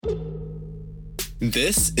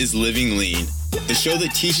This is Living Lean, the show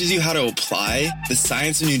that teaches you how to apply the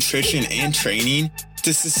science of nutrition and training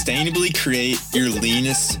to sustainably create your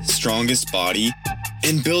leanest, strongest body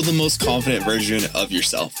and build the most confident version of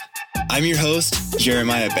yourself. I'm your host,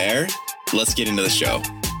 Jeremiah Bear. Let's get into the show.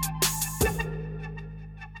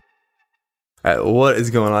 All right, what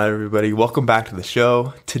is going on, everybody? Welcome back to the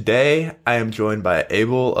show. Today, I am joined by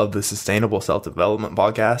Abel of the Sustainable Self-Development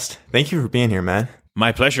Podcast. Thank you for being here, man.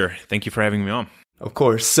 My pleasure. Thank you for having me on. Of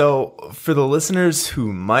course. So, for the listeners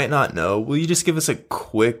who might not know, will you just give us a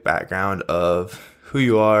quick background of who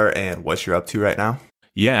you are and what you're up to right now?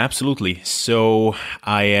 Yeah, absolutely. So,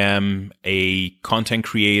 I am a content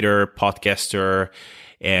creator, podcaster,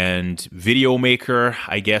 and video maker,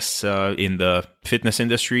 I guess, in the fitness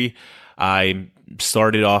industry. I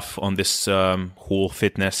started off on this whole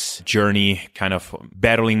fitness journey, kind of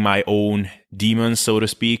battling my own demons, so to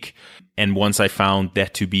speak. And once I found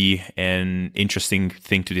that to be an interesting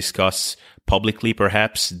thing to discuss publicly,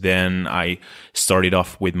 perhaps, then I started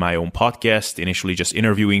off with my own podcast, initially just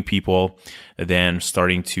interviewing people, then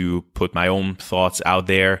starting to put my own thoughts out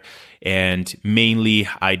there. And mainly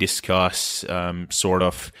I discuss sort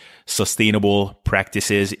of sustainable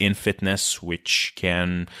practices in fitness, which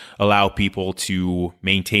can allow people to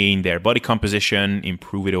maintain their body composition,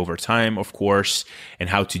 improve it over time, of course, and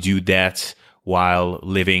how to do that while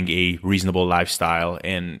living a reasonable lifestyle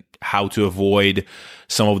and how to avoid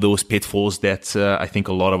some of those pitfalls that I think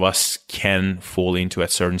a lot of us can fall into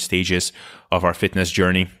at certain stages of our fitness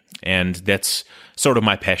journey. And that's sort of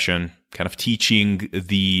my passion, kind of teaching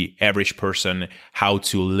the average person how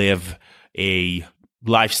to live a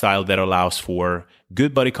lifestyle that allows for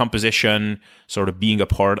good body composition, sort of being a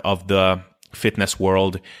part of the fitness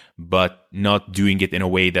world, but not doing it in a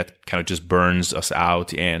way that kind of just burns us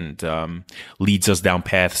out and leads us down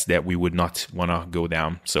paths that we would not want to go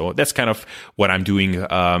down. So that's kind of what I'm doing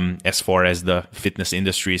as far as the fitness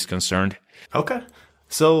industry is concerned. Okay.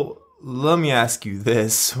 So let me ask you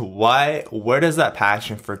this. Where does that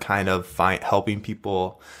passion for kind of helping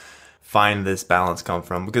people find this balance come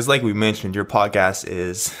from? Because like we mentioned, your podcast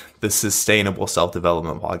is the Sustainable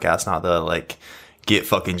Self-Development Podcast, not the get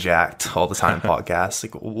fucking jacked all the time podcast.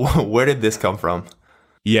 Where did this come from?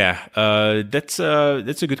 Yeah, that's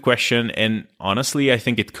a good question. And honestly, I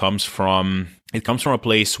think it comes from a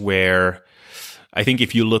place where I think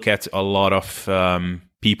if you look at a lot of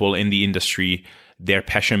people in the industry, their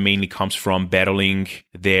passion mainly comes from battling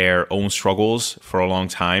their own struggles for a long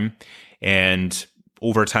time, and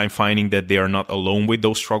over time finding that they are not alone with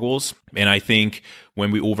those struggles. And I think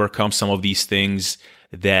when we overcome some of these things,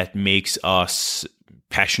 that makes us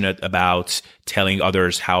passionate about telling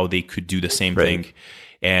others how they could do the same thing.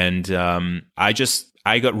 And I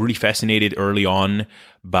got really fascinated early on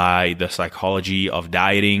by the psychology of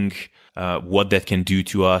dieting, what that can do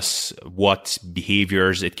to us, what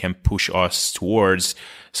behaviors it can push us towards,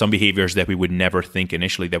 some behaviors that we would never think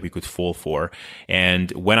initially that we could fall for. And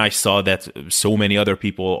when I saw that so many other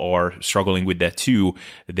people are struggling with that too,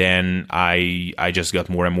 then I just got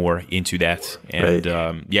more and more into that. And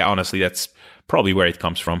honestly, that's probably where it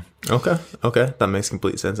comes from. Okay. That makes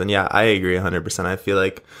complete sense. And yeah, I agree 100%. I feel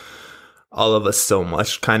like all of us so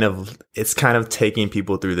much it's kind of taking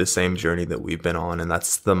people through the same journey that we've been on. And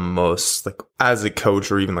that's the most, as a coach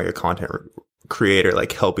or even a content creator,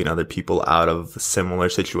 helping other people out of similar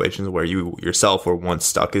situations where you yourself were once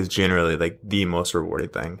stuck is generally the most rewarding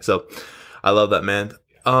thing. So I love that, man.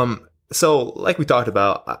 So like we talked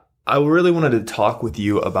about, I really wanted to talk with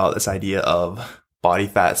you about this idea of body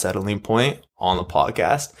fat settling point on the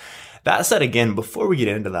podcast. That said, again, before we get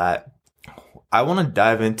into that, I want to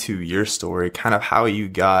dive into your story, kind of how you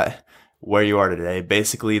got where you are today,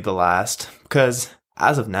 basically because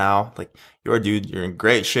as of now, you're a dude, you're in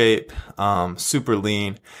great shape, super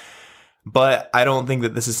lean, but I don't think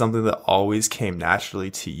that this is something that always came naturally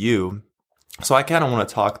to you. So I kind of want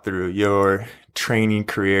to talk through your training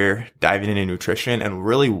career, diving into nutrition, and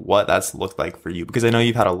really what that's looked like for you, because I know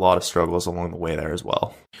you've had a lot of struggles along the way there as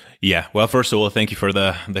well. Yeah. Well, first of all, thank you for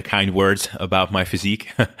the kind words about my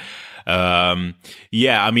physique.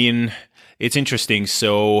 I mean, it's interesting.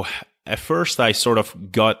 So at first I sort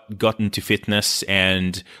of got into fitness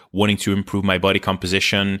and wanting to improve my body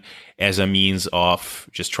composition as a means of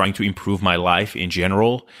just trying to improve my life in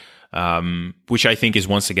general. which I think is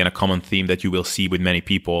once again a common theme that you will see with many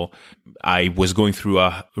people. I was going through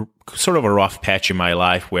a sort of a rough patch in my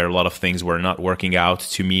life where a lot of things were not working out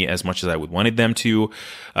to me as much as I would wanted them to.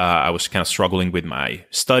 I was kind of struggling with my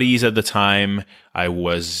studies at the time. I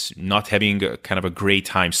was not having kind of a great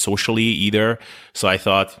time socially either. So I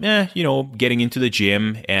thought, getting into the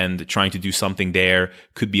gym and trying to do something there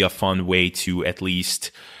could be a fun way to at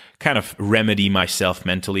least kind of remedy myself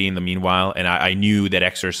mentally in the meanwhile. And I knew that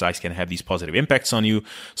exercise can have these positive impacts on you.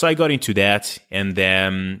 So I got into that. And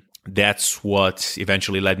then that's what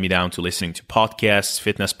eventually led me down to listening to podcasts,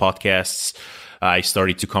 fitness podcasts. I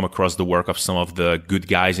started to come across the work of some of the good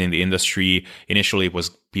guys in the industry. Initially, it was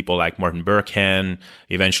people like Martin Berkhan.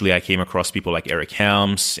 Eventually, I came across people like Eric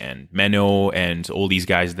Helms and Menno and all these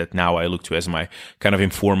guys that now I look to as my kind of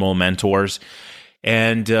informal mentors.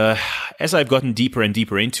 And as I've gotten deeper and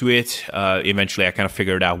deeper into it, eventually I kind of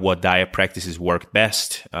figured out what diet practices worked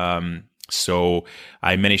best. So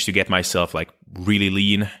I managed to get myself like really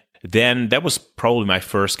lean. Then that was probably my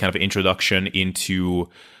first kind of introduction into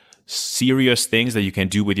serious things that you can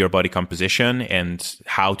do with your body composition and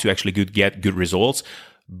how to actually get good results.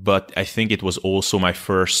 But I think it was also my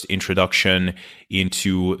first introduction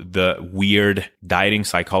into the weird dieting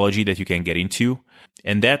psychology that you can get into.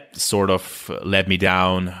 And that sort of led me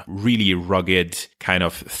down really rugged kind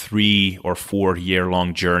of 3 or 4 year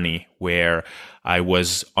long journey where I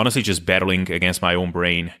was honestly just battling against my own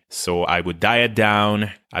brain. So I would diet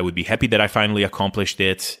down. I would be happy that I finally accomplished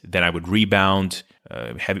it. Then I would rebound,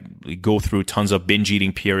 go through tons of binge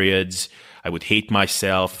eating periods. I would hate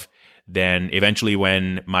myself. Then eventually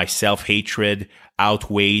when my self-hatred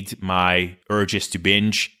outweighed my urges to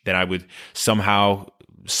binge, then I would somehow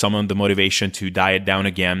summon the motivation to diet down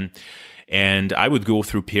again. And I would go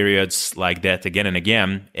through periods like that again and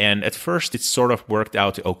again. And at first it sort of worked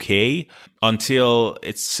out okay until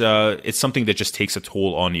it's something that just takes a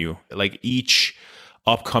toll on you. Like each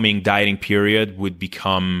upcoming dieting period would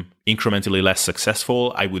become incrementally less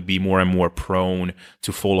successful. I would be more and more prone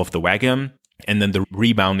to fall off the wagon. And then the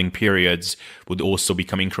rebounding periods would also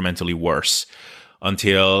become incrementally worse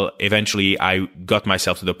until eventually I got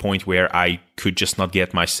myself to the point where I could just not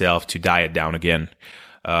get myself to diet down again.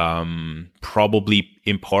 Probably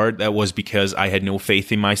in part that was because I had no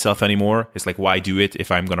faith in myself anymore. It's like, why do it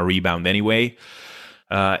if I'm going to rebound anyway?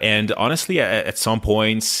 And honestly, at some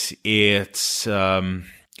points, it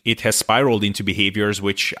has spiraled into behaviors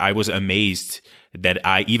which I was amazed that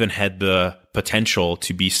I even had the potential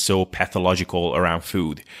to be so pathological around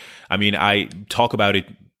food. I mean, I talk about it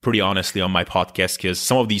pretty honestly on my podcast because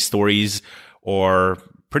some of these stories are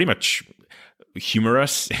pretty much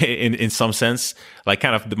humorous in some sense, like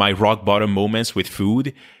kind of my rock bottom moments with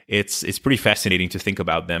food. It's pretty fascinating to think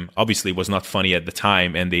about them. Obviously, it was not funny at the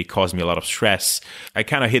time and they caused me a lot of stress. I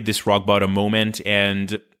kind of hit this rock bottom moment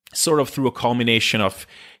and sort of through a culmination of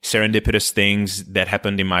serendipitous things that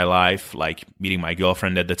happened in my life, like meeting my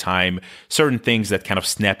girlfriend at the time, certain things that kind of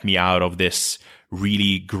snapped me out of this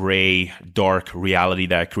really gray, dark reality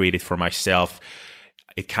that I created for myself.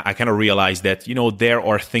 I kind of realized that, there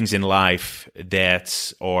are things in life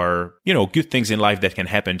that are, good things in life that can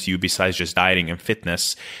happen to you besides just dieting and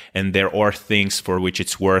fitness. And there are things for which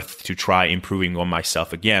it's worth to try improving on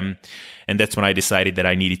myself again. And that's when I decided that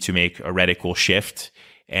I needed to make a radical shift.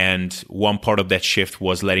 And one part of that shift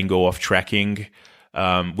was letting go of tracking,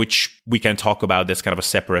 which we can talk about. That's kind of a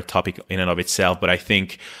separate topic in and of itself. But I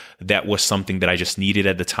think that was something that I just needed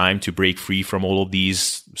at the time to break free from all of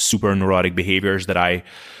these super neurotic behaviors that I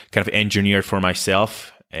kind of engineered for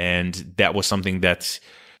myself. And that was something that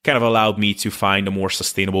kind of allowed me to find a more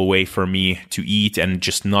sustainable way for me to eat and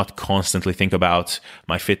just not constantly think about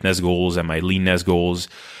my fitness goals and my leanness goals.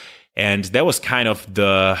 And that was kind of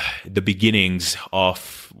the beginnings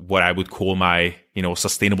of what I would call my,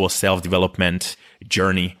 sustainable self-development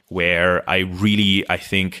journey, where I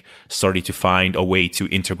think, started to find a way to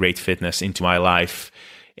integrate fitness into my life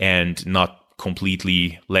and not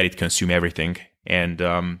completely let it consume everything. And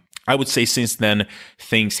I would say since then,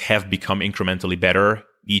 things have become incrementally better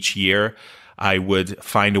each year. I would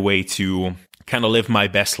find a way to kind of live my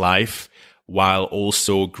best life while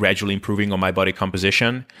also gradually improving on my body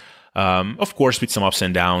composition. Of course, with some ups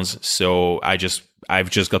and downs. So I've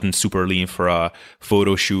just gotten super lean for a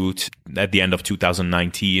photo shoot at the end of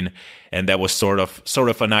 2019. And that was sort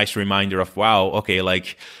of a nice reminder of, wow, okay,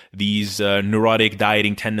 like these neurotic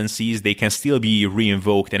dieting tendencies, they can still be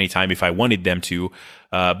re-invoked anytime if I wanted them to.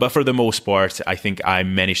 But for the most part, I think I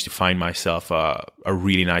managed to find myself a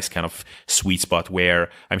really nice kind of sweet spot where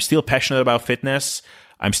I'm still passionate about fitness.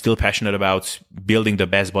 I'm still passionate about building the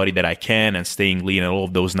best body that I can and staying lean and all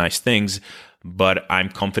of those nice things. but I'm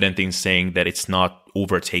confident in saying that it's not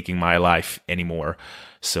overtaking my life anymore.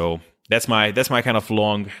 So that's my kind of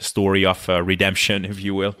long story of redemption, if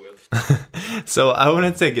you will. So I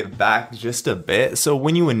want to take it back just a bit. So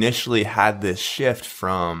when you initially had this shift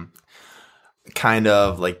from kind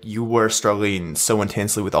of like you were struggling so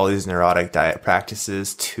intensely with all these neurotic diet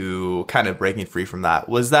practices to kind of breaking free from that,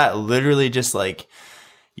 was that literally just like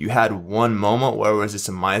you had one moment where it was just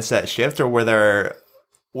a mindset shift, or were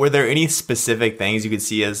there any specific things you could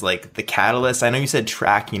see as like the catalyst? I know you said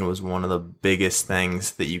tracking was one of the biggest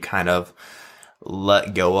things that you kind of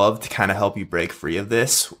let go of to kind of help you break free of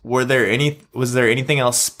this. Was there anything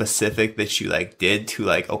else specific that you like did to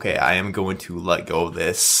like, okay, I am going to let go of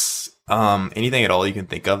this? Anything at all you can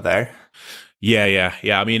think of there? Yeah.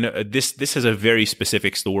 I mean, this is a very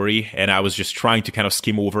specific story, and I was just trying to kind of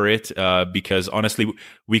skim over it because honestly,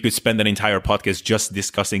 we could spend an entire podcast just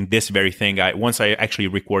discussing this very thing. Once I actually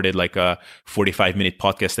recorded like a 45-minute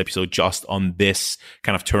podcast episode just on this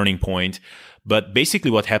kind of turning point. But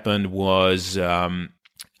basically what happened was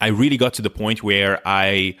I really got to the point where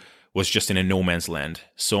I was just in a no man's land.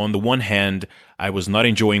 So on the one hand, I was not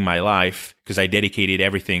enjoying my life because I dedicated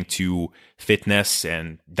everything to fitness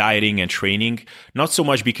and dieting and training. Not so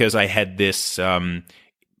much because I had this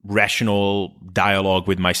rational dialogue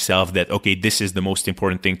with myself that, okay, this is the most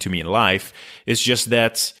important thing to me in life. It's just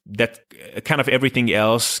that kind of everything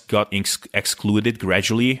else got excluded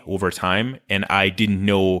gradually over time, and I didn't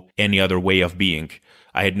know any other way of being.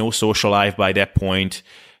 I had no social life by that point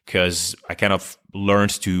because I kind of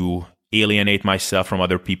learned to alienate myself from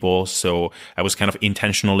other people. So I was kind of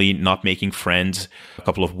intentionally not making friends. A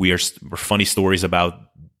couple of weird or funny stories about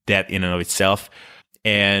that in and of itself.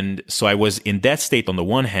 And so I was in that state on the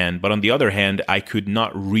one hand, but on the other hand, I could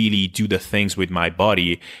not really do the things with my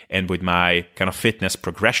body and with my kind of fitness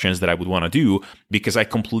progressions that I would want to do because I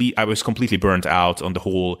was completely burnt out on the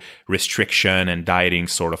whole restriction and dieting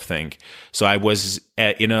sort of thing. So I was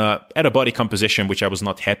at a body composition which I was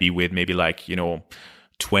not happy with, maybe like,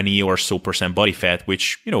 20 or so % body fat,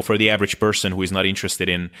 which, for the average person who is not interested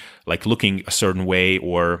in like looking a certain way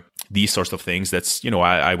or these sorts of things, that's,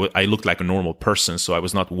 I looked like a normal person. So I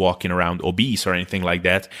was not walking around obese or anything like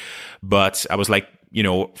that. But I was like,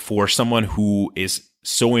 for someone who is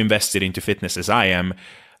so invested into fitness as I am,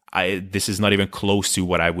 this is not even close to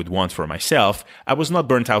what I would want for myself. I was not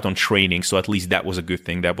burnt out on training, so at least that was a good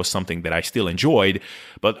thing. That was something that I still enjoyed.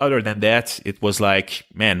 But other than that, it was like,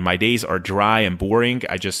 man, my days are dry and boring.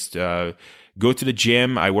 I just go to the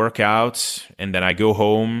gym, I work out, and then I go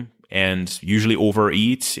home and usually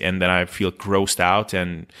overeat, and then I feel grossed out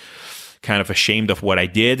and kind of ashamed of what I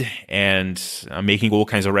did, and I'm making all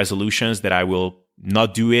kinds of resolutions that I will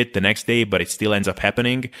not do it the next day, but it still ends up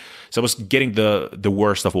happening. So I was getting the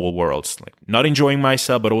worst of all worlds, like not enjoying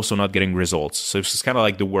myself, but also not getting results. So it was kind of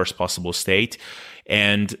like the worst possible state.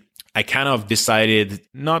 And I kind of decided,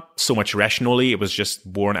 not so much rationally, it was just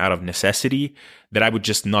born out of necessity, that I would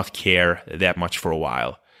just not care that much for a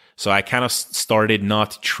while. So I kind of started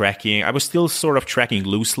not tracking. I was still sort of tracking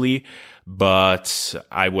loosely, but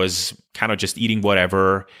I was kind of just eating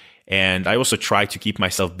whatever. And I also tried to keep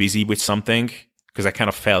myself busy with something, because I kind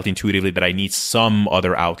of felt intuitively that I need some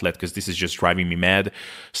other outlet because this is just driving me mad.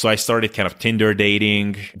 So I started kind of Tinder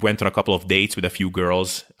dating, went on a couple of dates with a few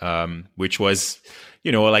girls, which was,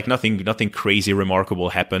 like nothing crazy remarkable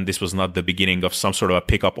happened. This was not the beginning of some sort of a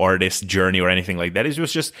pickup artist journey or anything like that. It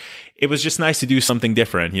was just nice to do something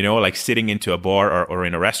different, like sitting into a bar or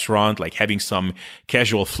in a restaurant, like having some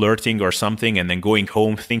casual flirting or something, and then going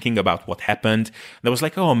home thinking about what happened. And I was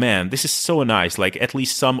like, oh man, this is so nice. Like at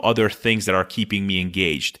least some other things that are keeping me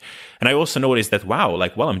engaged. And I also noticed that, wow,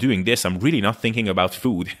 like while I'm doing this, I'm really not thinking about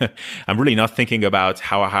food. I'm really not thinking about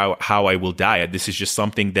how I will diet. This is just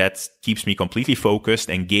something that keeps me completely focused,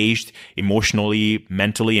 engaged emotionally,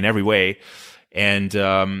 mentally, in every way. And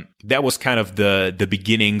that was kind of the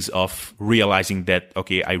beginnings of realizing that,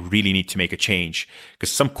 okay, I really need to make a change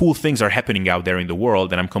because some cool things are happening out there in the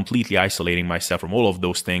world, and I'm completely isolating myself from all of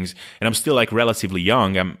those things. And I'm still like relatively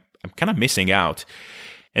young. I'm kind of missing out.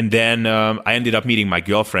 And then I ended up meeting my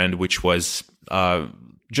girlfriend, which was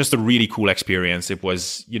just a really cool experience. It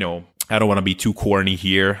was, I don't want to be too corny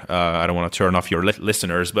here. I don't want to turn off your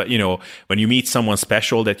listeners, but when you meet someone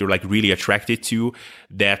special that you're like really attracted to,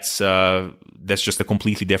 that's just a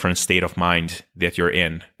completely different state of mind that you're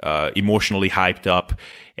in, emotionally hyped up,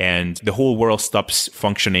 and the whole world stops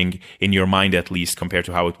functioning in your mind, at least compared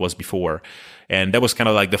to how it was before. And that was kind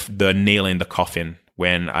of like the nail in the coffin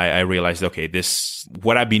when I realized, okay,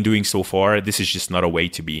 what I've been doing so far, this is just not a way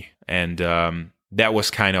to be. And that was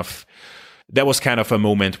kind of a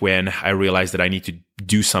moment when I realized that I need to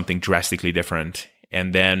do something drastically different.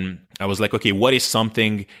 And then I was like, okay, what is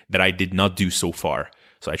something that I did not do so far?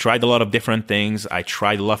 So I tried a lot of different things. I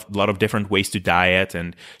tried a lot of different ways to diet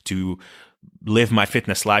and to live my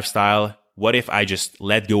fitness lifestyle. What if I just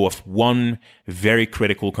let go of one very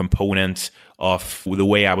critical component of the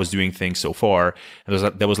way I was doing things so far? And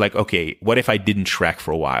that was like, okay, what if I didn't track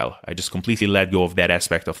for a while? I just completely let go of that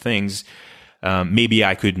aspect of things. Maybe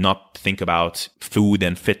I could not think about food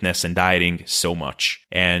and fitness and dieting so much.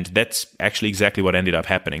 And that's actually exactly what ended up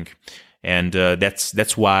happening. And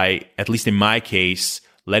that's why, at least in my case,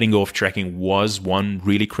 letting go of tracking was one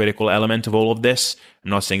really critical element of all of this.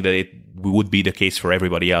 I'm not saying that it would be the case for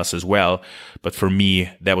everybody else as well, but for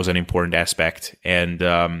me, that was an important aspect. And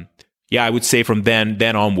I would say from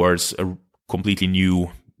then onwards, a completely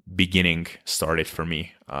new beginning started for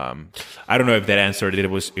me. I don't know if that answered it. It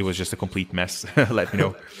was just a complete mess. Let me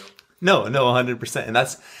know. No, 100%. And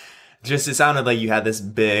that's just, it sounded like you had this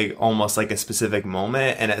big, almost like a specific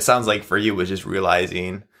moment. And it sounds like for you was just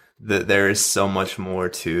realizing that there is so much more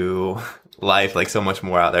to life, like so much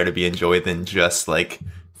more out there to be enjoyed than just like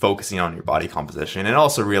focusing on your body composition, and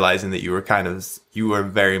also realizing that you were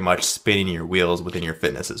very much spinning your wheels within your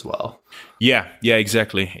fitness as well. Yeah,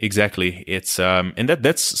 exactly. It's and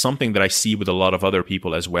that's something that I see with a lot of other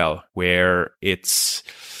people as well, where it's,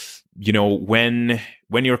 you know, when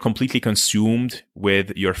you're completely consumed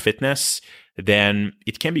with your fitness, then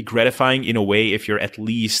it can be gratifying in a way if you're at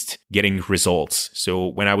least getting results. So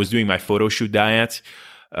when I was doing my photo shoot diet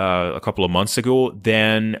a couple of months ago,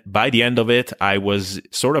 then by the end of it, I was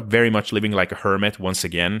sort of very much living like a hermit once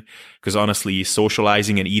again, because honestly,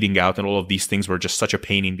 socializing and eating out and all of these things were just such a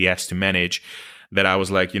pain in the ass to manage that I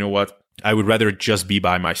was like, you know what? I would rather just be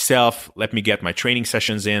by myself. Let me get my training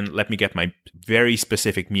sessions in. Let me get my very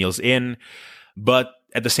specific meals in. But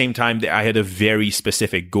at the same time, I had a very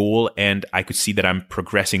specific goal, and I could see that I'm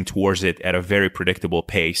progressing towards it at a very predictable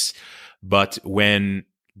pace. But when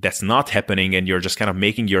that's not happening and you're just kind of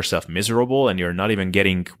making yourself miserable and you're not even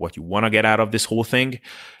getting what you want to get out of this whole thing,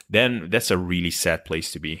 then that's a really sad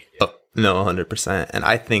place to be. Oh, no, 100%. And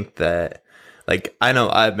I think that, like, I know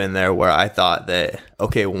I've been there where I thought that,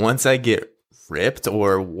 okay, once I get ripped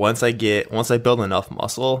or once I build enough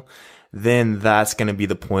muscle, then that's going to be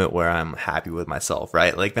the point where I'm happy with myself,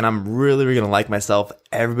 right? Like, then I'm really, really going to like myself.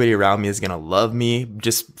 Everybody around me is going to love me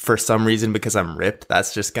just for some reason because I'm ripped.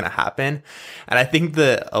 That's just going to happen. And I think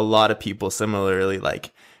that a lot of people similarly,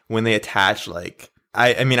 like, when they attach, like,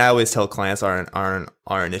 I always tell clients on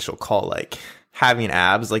our initial call, like, having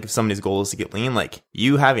abs, like, if somebody's goal is to get lean, like,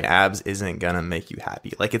 you having abs isn't going to make you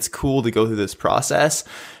happy. Like, it's cool to go through this process,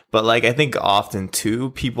 but, like, I think often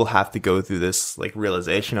too, people have to go through this, like,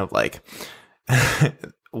 realization of, like,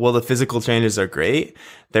 well, the physical changes are great.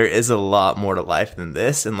 There is a lot more to life than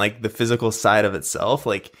this. And, like, the physical side of itself,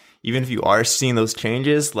 like, even if you are seeing those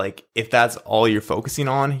changes, like, if that's all you're focusing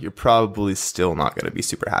on, you're probably still not going to be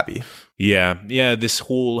super happy. Yeah. This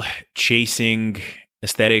whole chasing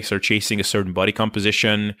aesthetics or chasing a certain body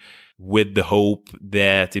composition with the hope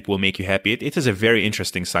that it will make you happy. It is a very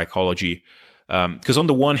interesting psychology. Because on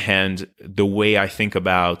the one hand, the way I think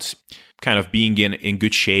about kind of being in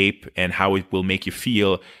good shape and how it will make you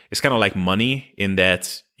feel is kind of like money, in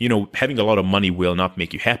that, you know, having a lot of money will not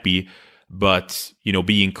make you happy, but, you know,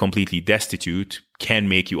 being completely destitute can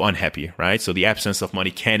make you unhappy, right? So the absence of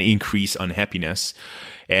money can increase unhappiness.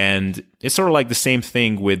 And it's sort of like the same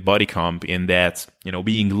thing with body comp, in that, you know,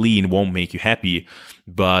 being lean won't make you happy,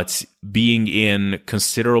 but being in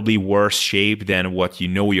considerably worse shape than what you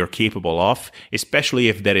know you're capable of, especially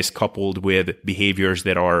if that is coupled with behaviors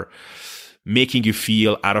that are making you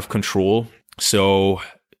feel out of control. So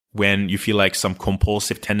when you feel like some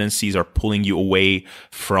compulsive tendencies are pulling you away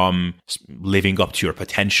from living up to your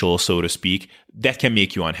potential, so to speak, that can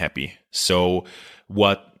make you unhappy. So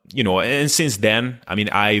and since then, I mean,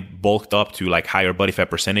 I bulked up to like higher body fat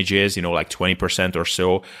percentages, you know, like 20% or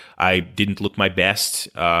so. I didn't look my best.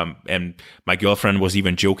 And my girlfriend was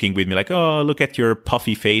even joking with me like, oh, look at your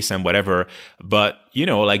puffy face and whatever. But, you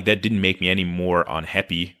know, like, that didn't make me any more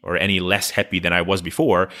unhappy or any less happy than I was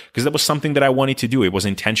before, because that was something that I wanted to do. It was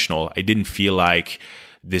intentional. I didn't feel like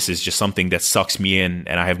this is just something that sucks me in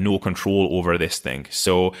and I have no control over this thing.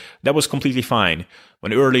 So that was completely fine.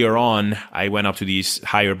 When earlier on, I went up to these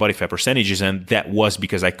higher body fat percentages, and that was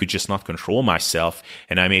because I could just not control myself,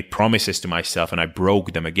 and I made promises to myself and I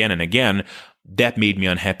broke them again and again. That made me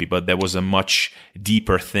unhappy, but that was a much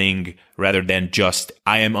deeper thing rather than just,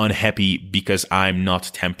 I am unhappy because I'm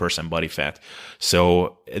not 10% body fat.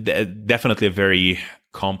 So definitely a very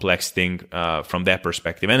complex thing from that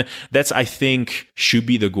perspective. And that's, I think, should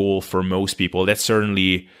be the goal for most people. That's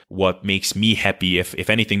certainly what makes me happy. If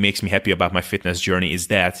anything makes me happy about my fitness journey is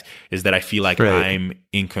that I feel like I'm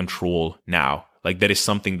in control now. Like that is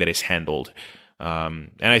something that is handled.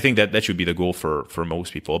 And I think that should be the goal for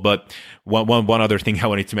most people. But one other thing I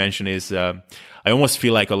wanted to mention is I almost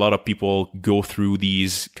feel like a lot of people go through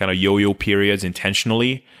these kind of yo-yo periods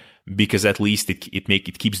intentionally because at least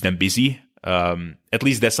it keeps them busy. At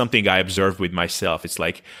least that's something I observed with myself. It's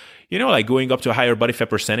like, like going up to a higher body fat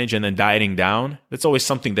percentage and then dieting down. That's always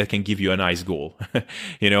something that can give you a nice goal,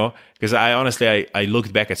 because I honestly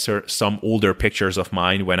looked back at some older pictures of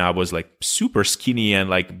mine when I was like super skinny and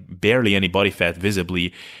like barely any body fat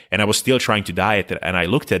visibly. And I was still trying to diet. And I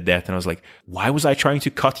looked at that and I was like, why was I trying to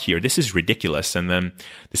cut here? This is ridiculous. And then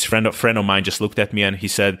this friend of mine just looked at me and he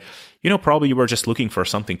said, probably you were just looking for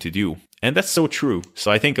something to do. And that's so true.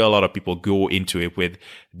 So I think a lot of people go into it with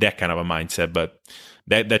that kind of a mindset, but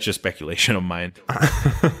that's just speculation of mine.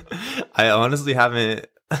 I honestly haven't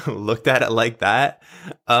looked at it like that.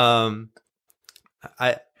 I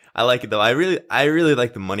like it though. I really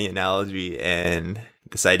like the money analogy and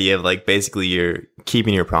this idea of like basically you're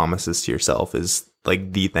keeping your promises to yourself is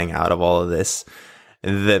like the thing out of all of this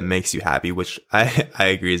that makes you happy, which I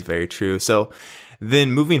agree is very true. So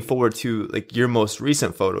then moving forward to like your most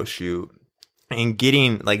recent photo shoot and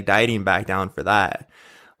getting like dieting back down for that,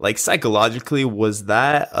 like psychologically, was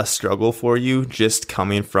that a struggle for you just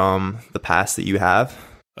coming from the past that you have?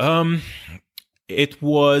 It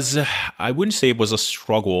was, I wouldn't say it was a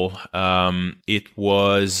struggle. It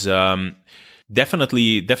was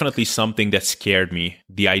definitely something that scared me,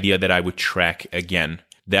 the idea that I would track again.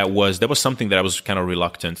 That was something that I was kind of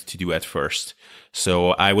reluctant to do at first.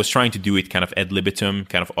 So I was trying to do it kind of ad libitum,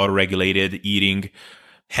 kind of auto-regulated eating,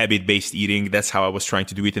 habit-based eating. That's how I was trying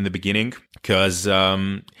to do it in the beginning because,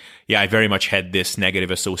 I very much had this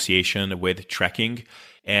negative association with tracking.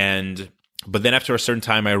 But then after a certain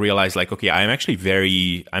time, I realized like, okay, I'm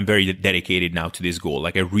very dedicated now to this goal.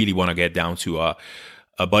 Like I really want to get down to a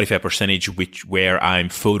body fat percentage where I'm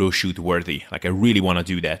photo shoot worthy. Like I really want to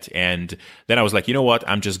do that. And then I was like, you know what?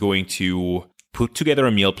 I'm just going to put together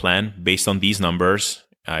a meal plan based on these numbers.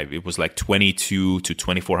 It was like 22 to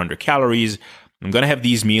 2,400 calories. I'm going to have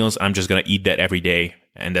these meals. I'm just going to eat that every day.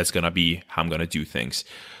 And that's going to be how I'm going to do things.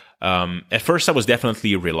 At first, I was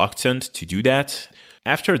definitely reluctant to do that.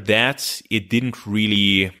 After that, it didn't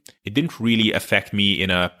really affect me in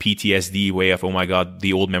a PTSD way of, oh my God,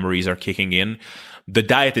 the old memories are kicking in. The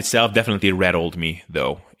diet itself definitely rattled me,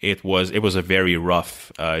 though. It was a very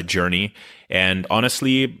rough journey. And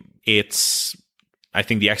honestly, I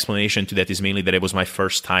think the explanation to that is mainly that it was my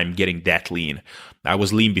first time getting that lean. I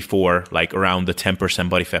was lean before, like around the 10%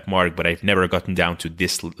 body fat mark, but I've never gotten down to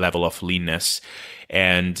this level of leanness.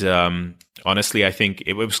 And honestly, I think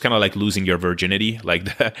it was kind of like losing your virginity. Like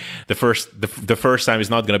the first time is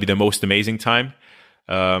not going to be the most amazing time.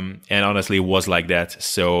 And honestly, it was like that.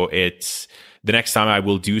 So the next time I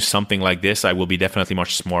will do something like this, I will be definitely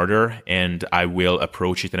much smarter and I will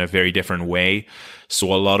approach it in a very different way.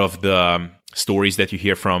 So a lot of the stories that you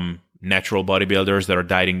hear from natural bodybuilders that are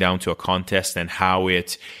dieting down to a contest and how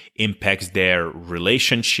it impacts their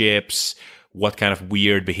relationships, what kind of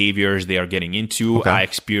weird behaviors they are getting into. Okay. I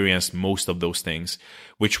experienced most of those things,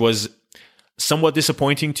 which was somewhat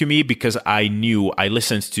disappointing to me because I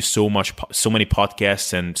listened to so many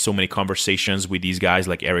podcasts and so many conversations with these guys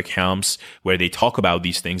like Eric Helms where they talk about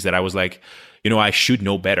these things that I was like, I should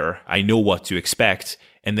know better. I know what to expect.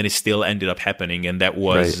 And then it still ended up happening. And that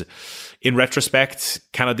was, in retrospect,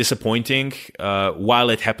 kind of disappointing.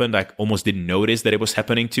 While it happened, I almost didn't notice that it was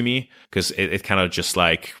happening to me because it kind of just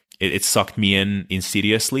like, it sucked me in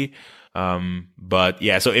insidiously. But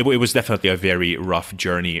yeah, so it was definitely a very rough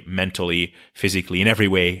journey mentally, physically, in every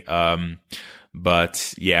way.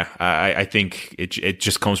 But yeah, I think it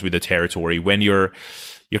just comes with the territory when you're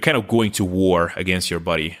kind of going to war against your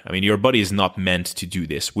body. I mean, your body is not meant to do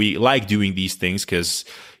this. We like doing these things because,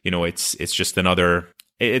 it's just another,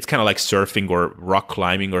 it's kind of like surfing or rock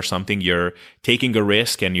climbing or something. You're taking a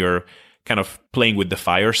risk and you're kind of playing with the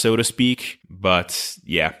fire, so to speak. But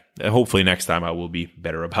yeah, hopefully next time I will be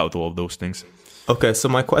better about all of those things. Okay, so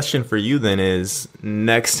my question for you then is,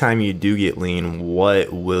 next time you do get lean,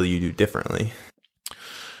 what will you do differently?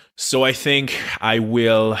 So I think I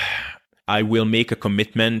will make a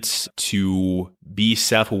commitment to be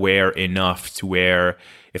self-aware enough to where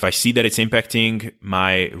if I see that it's impacting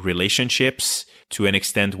my relationships to an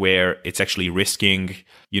extent where it's actually risking,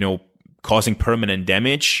 causing permanent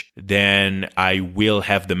damage, then I will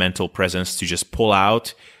have the mental presence to just pull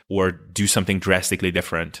out or do something drastically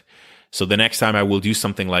different. So the next time I will do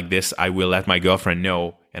something like this, I will let my girlfriend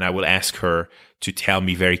know, and I will ask her to tell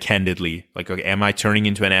me very candidly, like, okay, am I turning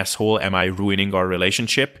into an asshole? Am I ruining our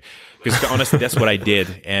relationship? Because honestly, that's what I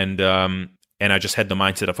did. And I just had the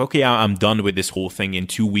mindset of, okay, I'm done with this whole thing in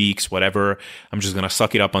 2 weeks, whatever. I'm just going to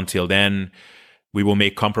suck it up until then. We will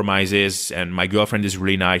make compromises, and my girlfriend is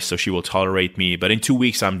really nice, so she will tolerate me. But in 2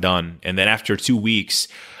 weeks, I'm done. And then after 2 weeks,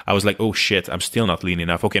 I was like, oh shit, I'm still not lean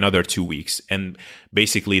enough. Okay, another 2 weeks. And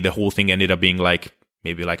basically the whole thing ended up being like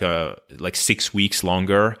maybe like 6 weeks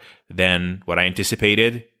longer than what I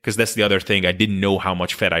anticipated. Because that's the other thing. I didn't know how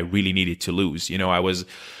much fat I really needed to lose. You know, I was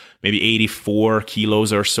maybe 84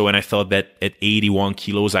 kilos or so, and I thought that at 81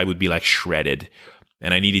 kilos, I would be like shredded.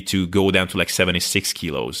 And I needed to go down to like 76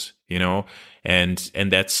 kilos, you know? And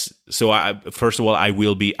that's, so first of all, I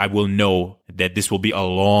will know that this will be a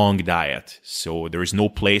long diet. So there is no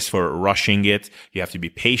place for rushing it. You have to be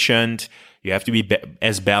patient. You have to be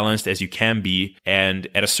as balanced as you can be. And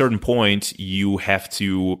at a certain point, you have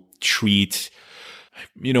to treat,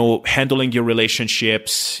 you know, handling your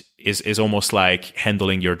relationships is almost like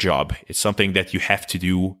handling your job. It's something that you have to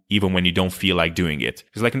do even when you don't feel like doing it.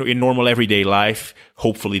 It's like in normal everyday life,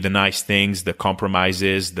 hopefully the nice things, the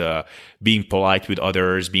compromises, the being polite with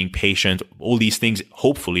others, being patient, all these things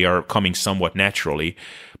hopefully are coming somewhat naturally.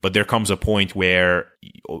 But there comes a point where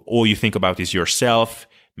all you think about is yourself,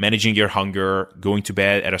 managing your hunger, going to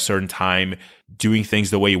bed at a certain time, doing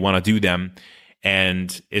things the way you want to do them.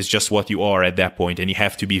 And it's just what you are at that point. And you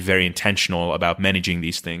have to be very intentional about managing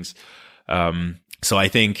these things. So I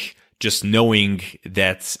think just knowing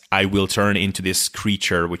that I will turn into this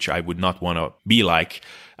creature, which I would not want to be like,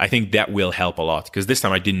 I think that will help a lot. Because this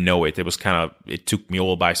time I didn't know it. It took me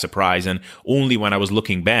all by surprise. And only when I was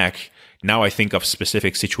looking back, now I think of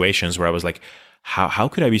specific situations where I was like, how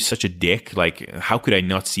could I be such a dick? Like, how could I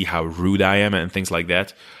not see how rude I am and things like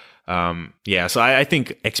that? So I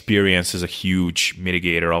think experience is a huge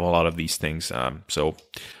mitigator of a lot of these things. So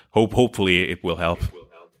hopefully it will help.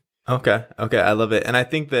 Okay. I love it. And I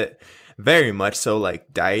think that very much so,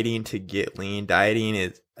 like dieting to get lean,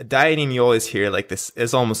 dieting, you always hear like this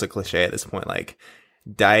is almost a cliche at this point. Like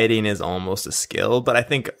dieting is almost a skill, but I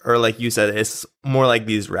think, or like you said, it's more like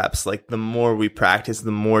these reps. Like the more we practice,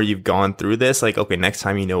 the more you've gone through this, like, okay, next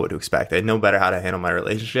time you know what to expect. I know better how to handle my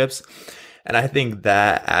relationships. And I think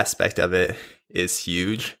that aspect of it is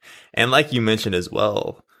huge. And like you mentioned as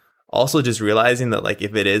well, also just realizing that like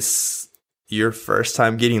if it is your first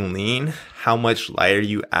time getting lean, how much lighter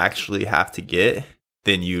you actually have to get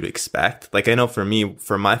than you'd expect. Like I know for me,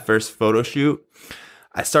 for my first photo shoot,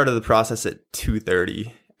 I started the process at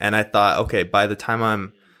 230 and I thought, okay, by the time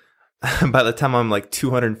I'm like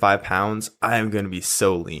 205 pounds, I'm going to be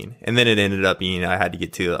so lean. And then it ended up being, I had to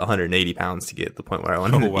get to 180 pounds to get to the point where I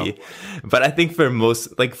wanted to be. But I think for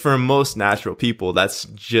most natural people, that's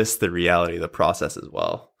just the reality of the process as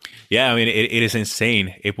well. Yeah. I mean, it is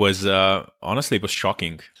insane. It was, honestly, it was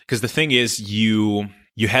shocking because the thing is you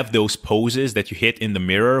have those poses that you hit in the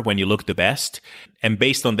mirror when you look the best. And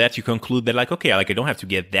based on that, you conclude that like, okay, like I don't have to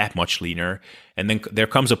get that much leaner. And then there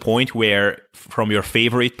comes a point where from your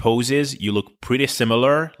favorite poses, you look pretty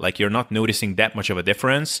similar. Like you're not noticing that much of a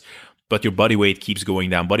difference, but your body weight keeps going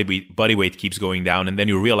down, body weight keeps going down. And then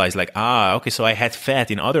you realize like, okay, so I had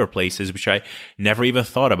fat in other places, which I never even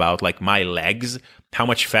thought about, like my legs, how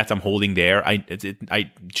much fat I'm holding there.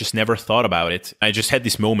 I just never thought about it. I just had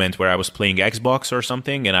this moment where I was playing Xbox or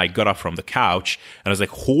something and I got up from the couch and I was like,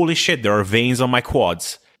 holy shit, there are veins on my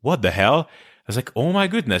quads. What the hell? I was like, oh my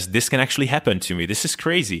goodness, this can actually happen to me. This is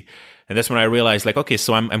crazy. And that's when I realized like, okay,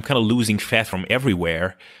 so I'm kind of losing fat from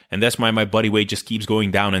everywhere. And that's why my body weight just keeps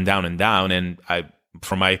going down and down and down. And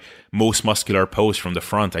from my most muscular pose from the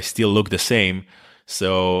front, I still look the same.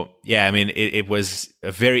 So yeah, I mean, it was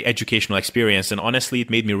a very educational experience. And honestly, it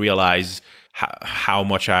made me realize how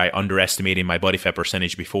much I underestimated my body fat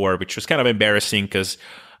percentage before, which was kind of embarrassing because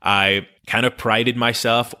I kind of prided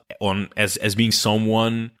myself on as being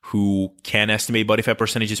someone who can estimate body fat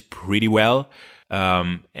percentages pretty well.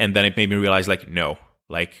 And then it made me realize like, no,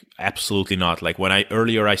 like absolutely not. Like when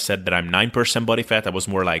earlier I said that I'm 9% body fat, I was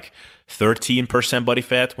more like 13% body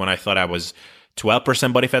fat. When I thought I was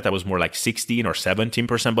 12% body fat, I was more like 16 or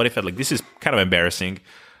 17% body fat. Like this is kind of embarrassing,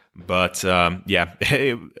 but yeah,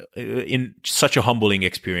 in such a humbling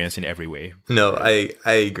experience in every way. No, I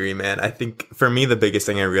agree, man. I think for me, the biggest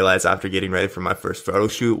thing I realized after getting ready for my first photo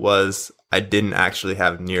shoot was I didn't actually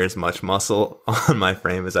have near as much muscle on my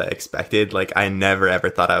frame as I expected. Like I never ever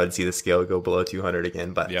thought I would see the scale go below 200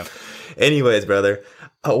 again. But yeah. Anyways, brother,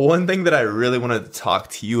 one thing that I really wanted to talk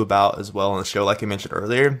to you about as well on the show, like I mentioned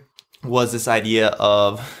earlier, was this idea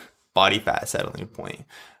of body fat settling point.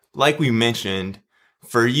 like we mentioned,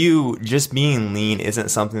 for you, just being lean isn't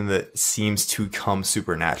something that seems to come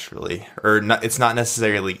super naturally, or not, it's not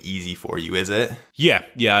necessarily easy for you, is it? Yeah,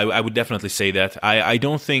 I would definitely say that. I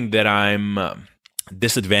don't think that I'm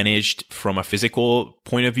disadvantaged from a physical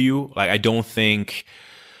point of view. Like, I don't think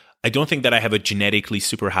that I have a genetically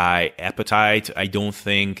super high appetite. I don't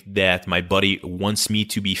think that my body wants me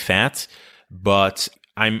to be fat, but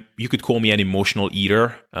you could call me an emotional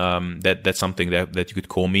eater. That's something that you could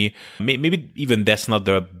call me. Maybe even that's not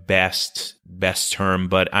the best term,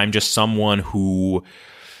 but I'm just someone who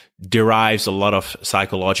derives a lot of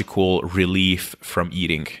psychological relief from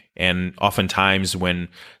eating. And oftentimes when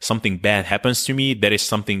something bad happens to me, that is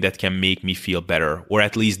something that can make me feel better, or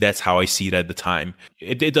at least that's how I see it at the time.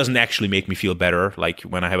 It doesn't actually make me feel better. Like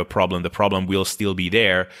when I have a problem, the problem will still be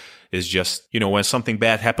there. It's just, when something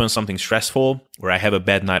bad happens, something stressful, or I have a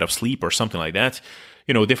bad night of sleep or something like that,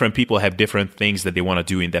 different people have different things that they want to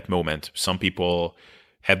do in that moment. Some people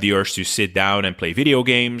have the urge to sit down and play video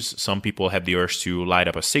games. Some people have the urge to light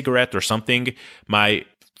up a cigarette or something. My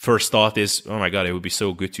first thought is, oh my God, it would be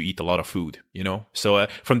so good to eat a lot of food, So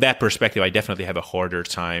from that perspective, I definitely have a harder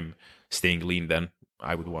time staying lean than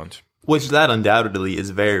I would want. Which that undoubtedly is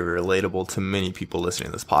very relatable to many people listening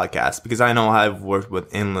to this podcast, because I know I've worked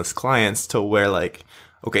with endless clients to where like,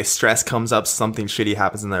 okay, stress comes up, something shitty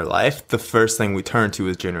happens in their life. The first thing we turn to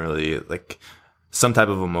is generally like some type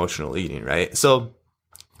of emotional eating, right? So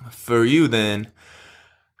for you then,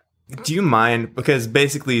 do you mind, because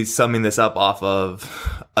basically summing this up off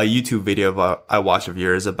of a YouTube video I watched of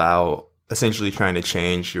yours about essentially trying to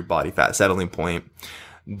change your body fat settling point,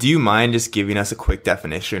 do you mind just giving us a quick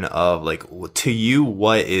definition of like, to you,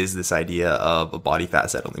 what is this idea of a body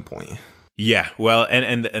fat settling point? Yeah, well,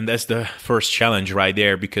 and that's the first challenge right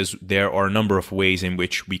there, because there are a number of ways in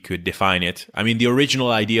which we could define it. I mean, the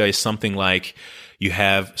original idea is something like you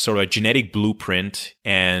have sort of a genetic blueprint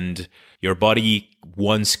and your body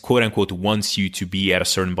quote unquote wants you to be at a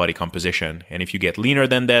certain body composition. And if you get leaner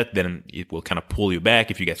than that, then it will kind of pull you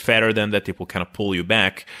back. If you get fatter than that, it will kind of pull you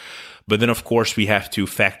back. But then, of course, we have to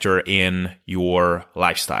factor in your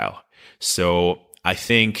lifestyle. So I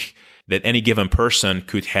think that any given person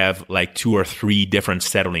could have like 2 or 3 different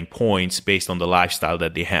settling points based on the lifestyle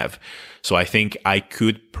that they have. So I think I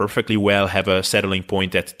could perfectly well have a settling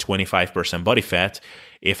point at 25% body fat.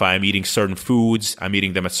 If I'm eating certain foods, I'm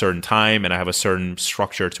eating them at a certain time, and I have a certain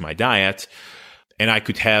structure to my diet. And I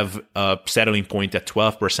could have a settling point at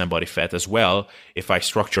 12% body fat as well. If I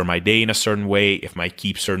structure my day in a certain way, if I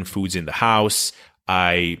keep certain foods in the house,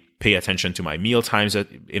 I pay attention to my meal times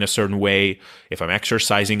in a certain way, if I'm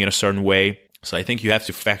exercising in a certain way. So I think you have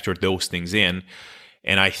to factor those things in.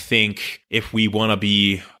 And I think if we want to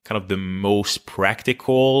be kind of the most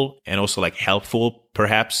practical and also like helpful,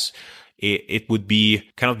 perhaps, it would be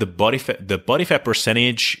kind of the body fat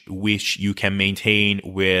percentage which you can maintain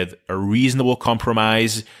with a reasonable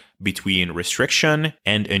compromise between restriction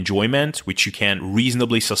and enjoyment, which you can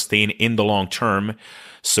reasonably sustain in the long term.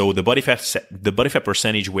 So the body fat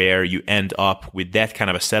percentage where you end up with that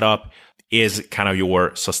kind of a setup is kind of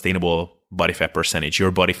your sustainable body fat percentage,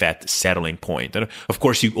 your body fat settling point. And of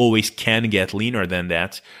course, you always can get leaner than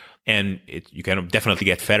that, and you can definitely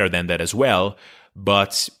get fatter than that as well.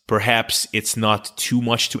 But perhaps it's not too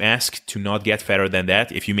much to ask to not get fatter than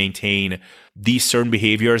that if you maintain these certain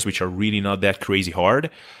behaviors, which are really not that crazy hard.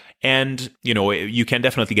 And, you can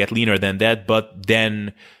definitely get leaner than that, but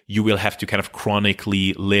then you will have to kind of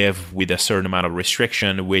chronically live with a certain amount of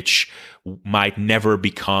restriction, which might never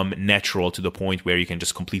become natural to the point where you can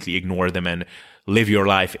just completely ignore them and live your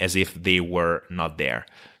life as if they were not there.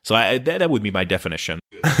 So that would be my definition.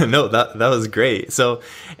 No, that was great. So,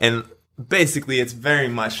 and basically it's very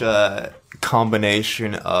much a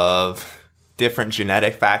combination of different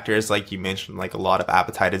genetic factors. Like you mentioned, like a lot of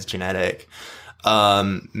appetite is genetic.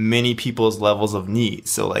 Many people's levels of need,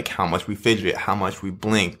 so like how much we fidget, how much we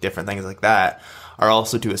blink, different things like that are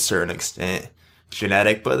also to a certain extent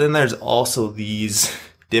genetic. But then there's also these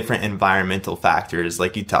different environmental factors,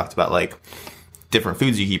 like you talked about, like different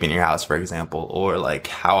foods you keep in your house, for example, or like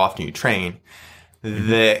how often you train,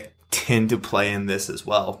 that tend to play in this as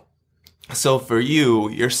well. So for you,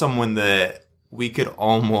 you're someone that we could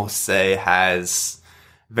almost say has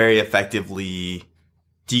very effectively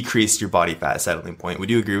decreased your body fat settling point. Would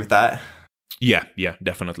you agree with that? Yeah,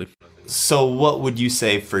 definitely. So what would you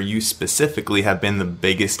say for you specifically have been the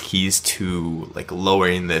biggest keys to like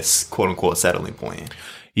lowering this quote unquote settling point?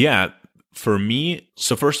 Yeah, For me,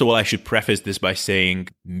 so first of all, I should preface this by saying,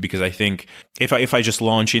 because I think if I just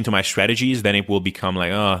launch into my strategies, then it will become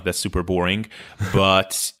like, oh, that's super boring.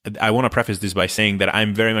 But I want to preface this by saying that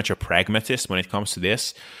I'm very much a pragmatist when it comes to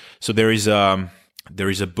this. So there is a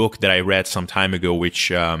book that I read some time ago, which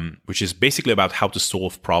is basically about how to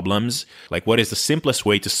solve problems. Like, what is the simplest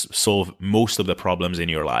way to solve most of the problems in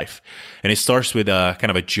your life? And it starts with a kind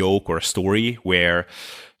of a joke or a story where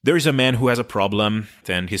there is a man who has a problem,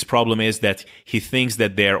 and his problem is that he thinks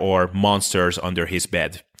that there are monsters under his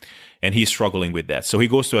bed, and he's struggling with that. So he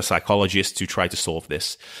goes to a psychologist to try to solve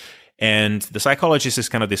this. And the psychologist is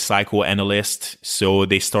kind of this psychoanalyst, so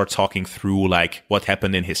they start talking through like what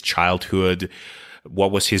happened in his childhood,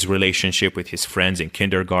 what was his relationship with his friends in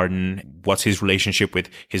kindergarten, what's his relationship with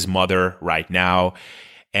his mother right now.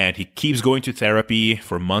 And he keeps going to therapy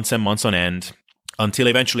for months and months on end until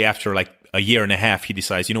eventually after like a year and a half, he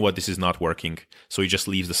decides, you know what, this is not working. So he just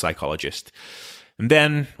leaves the psychologist. And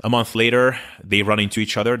then a month later, they run into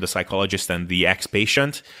each other, the psychologist and the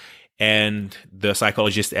ex-patient. And the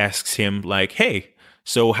psychologist asks him like, hey,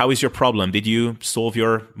 so how is your problem? Did you solve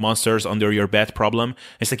your monsters under your bed problem? And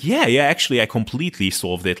it's like, yeah, actually, I completely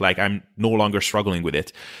solved it. Like, I'm no longer struggling with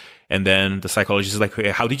it. And then the psychologist is like,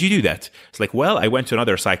 hey, how did you do that? It's like, well, I went to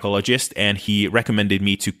another psychologist and he recommended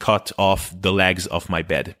me to cut off the legs of my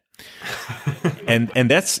bed. and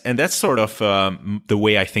that's sort of the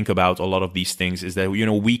way I think about a lot of these things, is that, you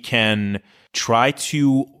know, we can try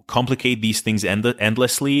to complicate these things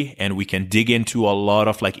endlessly, and we can dig into a lot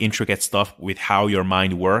of like intricate stuff with how your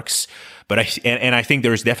mind works. But I think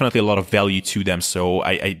there's definitely a lot of value to them. So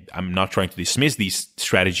I'm not trying to dismiss these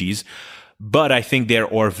strategies, but I think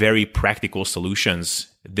there are very practical solutions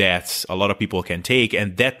that a lot of people can take,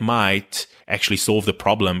 and that might actually solve the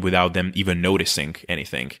problem without them even noticing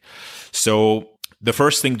anything. So the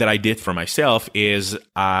first thing that I did for myself is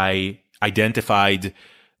I identified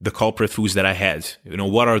the culprit foods that I had. You know,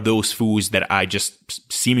 what are those foods that I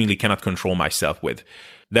just seemingly cannot control myself with?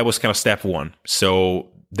 That was kind of step one. So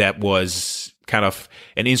that was kind of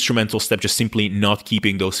an instrumental step, just simply not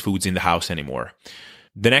keeping those foods in the house anymore.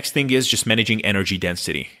 The next thing is just managing energy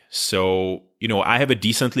density. So, you know, I have a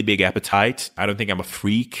decently big appetite. I don't think I'm a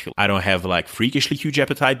freak. I don't have like freakishly huge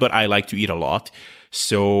appetite, but I like to eat a lot.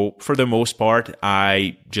 So for the most part,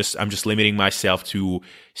 I'm just limiting myself to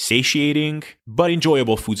satiating but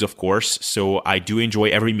enjoyable foods, of course. So I do enjoy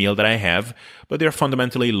every meal that I have, but they're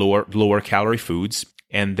fundamentally lower calorie foods.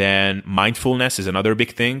 And then mindfulness is another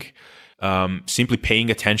big thing. Simply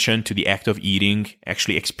paying attention to the act of eating,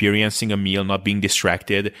 actually experiencing a meal, not being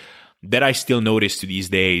distracted, that I still notice to these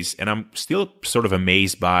days. And I'm still sort of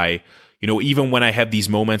amazed by, you know, even when I have these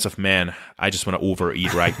moments of, man, I just want to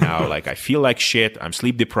overeat right now. Like, I feel like shit. I'm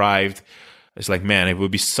sleep deprived. It's like, man, it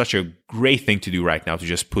would be such a great thing to do right now to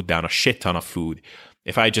just put down a shit ton of food.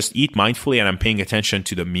 If I just eat mindfully and I'm paying attention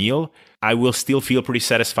to the meal, I will still feel pretty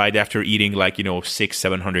satisfied after eating like, you know,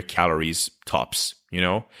 600-700 calories tops, you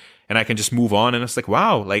know? And I can just move on. And it's like,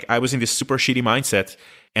 wow, like I was in this super shitty mindset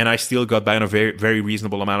and I still got by on a very, very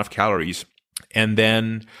reasonable amount of calories. And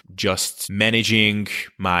then just managing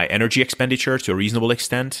my energy expenditure to a reasonable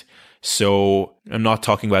extent. So I'm not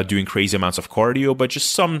talking about doing crazy amounts of cardio, but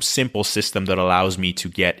just some simple system that allows me to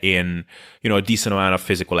get in, you know, a decent amount of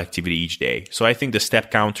physical activity each day. So I think the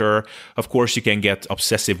step counter, of course, you can get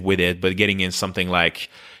obsessive with it, but getting in something like,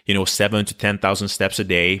 you know, 7,000 to 10,000 steps a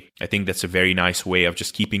day, I think that's a very nice way of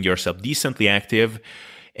just keeping yourself decently active.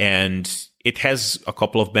 And it has a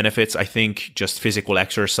couple of benefits. I think just physical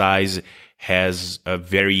exercise has a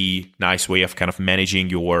very nice way of kind of managing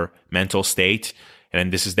your mental state.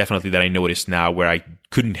 And this is definitely that I noticed now, where I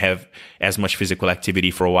couldn't have as much physical activity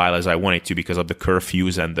for a while as I wanted to because of the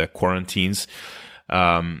curfews and the quarantines.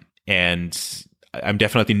 And I'm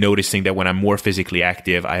definitely noticing that when I'm more physically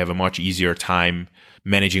active, I have a much easier time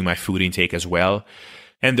managing my food intake as well.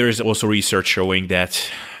 And there's also research showing that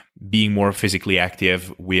being more physically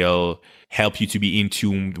active will help you to be in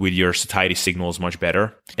tune with your satiety signals much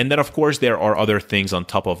better. And then, of course, there are other things on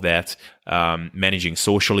top of that. Managing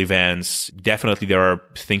social events. Definitely there are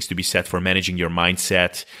things to be said for managing your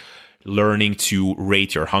mindset, learning to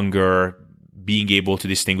rate your hunger, being able to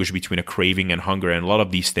distinguish between a craving and hunger, and a lot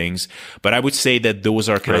of these things. But I would say that those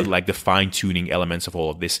are kind of like the fine-tuning elements of all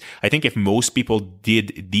of this. I think if most people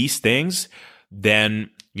did these things,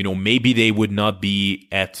 then, you know, maybe they would not be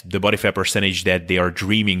at the body fat percentage that they are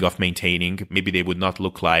dreaming of maintaining. Maybe they would not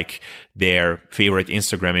look like their favorite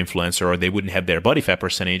Instagram influencer, or they wouldn't have their body fat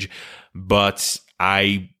percentage. But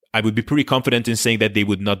I I would be pretty confident in saying that they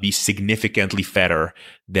would not be significantly fatter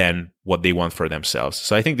than what they want for themselves.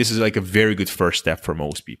 So I think this is like a very good first step for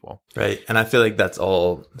most people. Right. And I feel like that's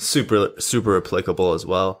all super applicable as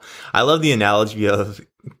well. I love the analogy of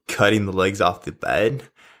cutting the legs off the bed.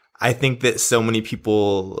 I think that so many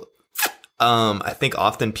people, I think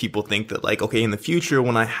often people think that like, okay, in the future,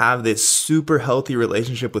 when I have this super healthy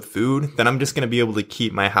relationship with food, then I'm just going to be able to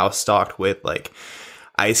keep my house stocked with like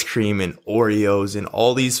ice cream and Oreos and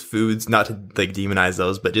all these foods, not to like demonize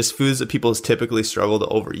those, but just foods that people typically struggle to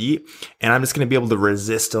overeat. And I'm just going to be able to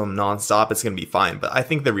resist them nonstop. It's going to be fine. But I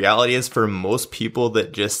think the reality is for most people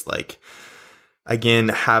that just like, again,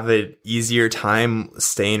 have an easier time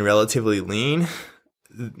staying relatively lean,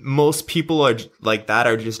 most people are like that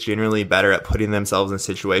are just generally better at putting themselves in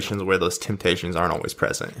situations where those temptations aren't always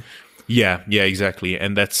present. Yeah, exactly.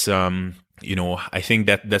 And that's, I think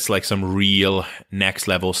that's like some real next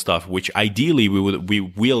level stuff, which ideally we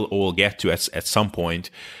will all get to at some point,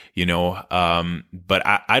 but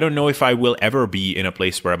I don't know if I will ever be in a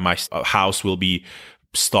place where my house will be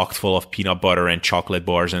stocked full of peanut butter and chocolate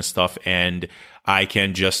bars and stuff. And I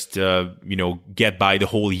can just, get by the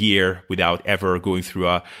whole year without ever going through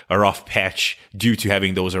a rough patch due to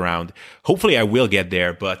having those around. Hopefully I will get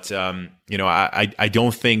there, but, I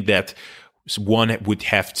don't think that one would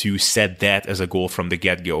have to set that as a goal from the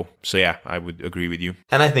get-go. So yeah, I would agree with you.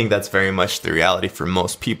 And I think that's very much the reality for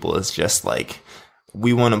most people is just like,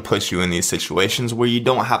 we want to push you in these situations where you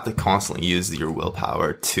don't have to constantly use your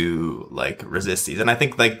willpower to like resist these. And I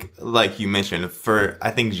think like you mentioned,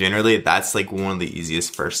 I think generally that's like one of the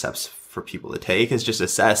easiest first steps for people to take is just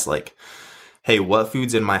assess like, hey, what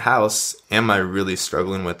foods in my house am I really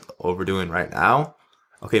struggling with overdoing right now?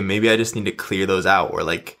 Okay, maybe I just need to clear those out, or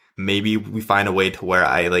like maybe we find a way to where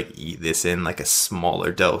I like eat this in like a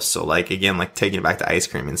smaller dose. So like, again, like taking it back to ice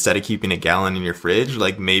cream, instead of keeping a gallon in your fridge,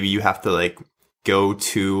 like maybe you have to like go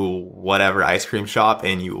to whatever ice cream shop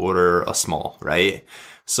and you order a small, right?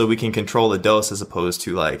 So we can control the dose as opposed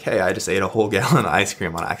to like, hey, I just ate a whole gallon of ice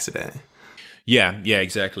cream on accident. Yeah,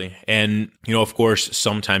 exactly. And, of course,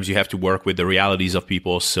 sometimes you have to work with the realities of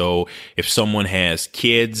people. So if someone has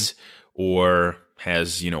kids or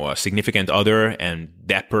has, a significant other and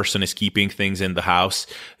that person is keeping things in the house,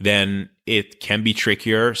 then it can be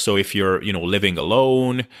trickier. So if you're, living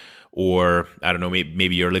alone, or I don't know,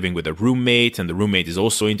 maybe you're living with a roommate and the roommate is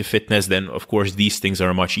also into fitness, then of course these things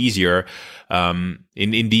are much easier. In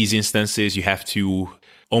these instances, you have to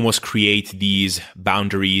almost create these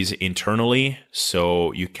boundaries internally.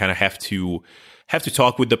 So you kind of have to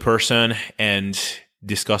talk with the person and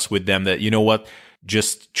discuss with them that,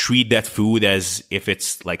 just treat that food as if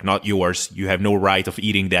it's like not yours. You have no right of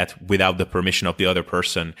eating that without the permission of the other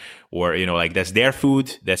person, or, like that's their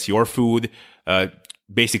food, that's your food.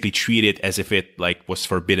 Basically treat it as if it like was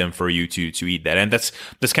forbidden for you to eat that. And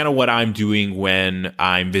that's kind of what I'm doing when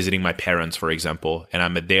I'm visiting my parents, for example, and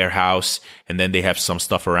I'm at their house and then they have some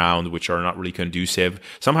stuff around which are not really conducive.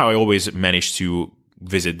 Somehow I always manage to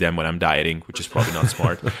visit them when I'm dieting, which is probably not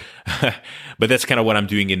smart. But that's kind of what I'm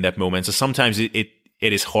doing in that moment. So sometimes it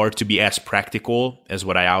is hard to be as practical as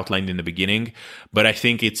what I outlined in the beginning, but I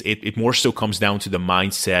think it more so comes down to the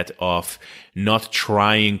mindset of not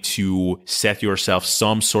trying to set yourself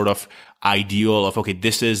some sort of ideal of, okay,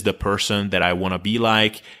 this is the person that I want to be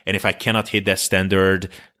like, and if I cannot hit that standard,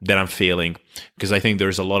 then I'm failing. Because I think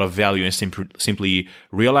there's a lot of value in simply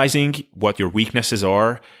realizing what your weaknesses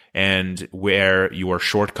are and where your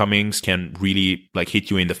shortcomings can really like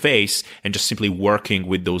hit you in the face, and just simply working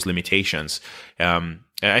with those limitations.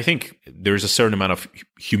 I think there's a certain amount of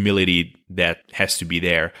humility that has to be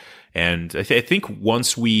there. And I think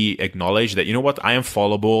once we acknowledge that, I am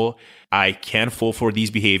fallible, I can fall for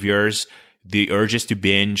these behaviors, the urges to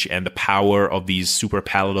binge and the power of these super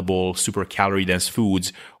palatable, super calorie dense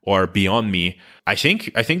foods are beyond me. I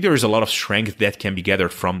think there is a lot of strength that can be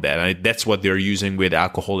gathered from that. And that's what they're using with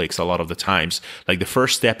alcoholics a lot of the times. Like the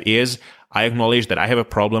first step is I acknowledge that I have a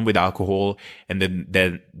problem with alcohol, and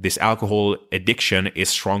then this alcohol addiction is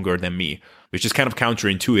stronger than me, which is kind of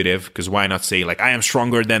counterintuitive, because why not say like, I am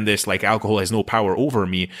stronger than this, like alcohol has no power over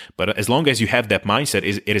me. But as long as you have that mindset,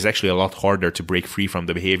 it is actually a lot harder to break free from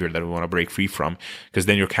the behavior that we want to break free from, because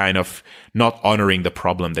then you're kind of not honoring the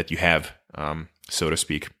problem that you have, so to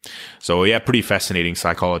speak. So yeah, pretty fascinating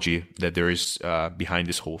psychology that there is behind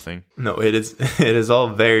this whole thing. No, it is all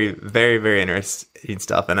very, very, very interesting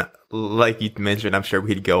stuff. And like you mentioned, I'm sure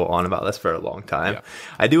we'd go on about this for a long time. Yeah.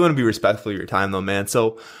 I do want to be respectful of your time though, man.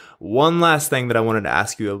 So one last thing that I wanted to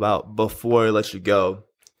ask you about before I let you go,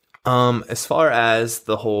 as far as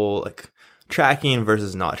the whole like tracking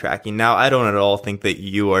versus not tracking. Now, I don't at all think that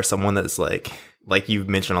you are someone that's like like you've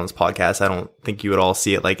mentioned on this podcast, I don't think you would all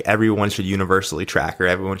see it like everyone should universally track or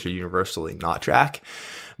everyone should universally not track.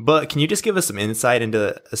 But can you just give us some insight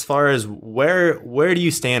into as far as where do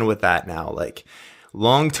you stand with that now? Like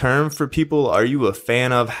long term for people, are you a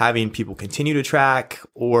fan of having people continue to track,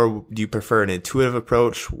 or do you prefer an intuitive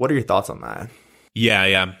approach? What are your thoughts on that?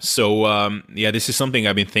 Yeah. So, this is something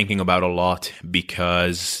I've been thinking about a lot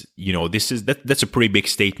because, that's a pretty big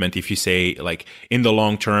statement if you say, like, in the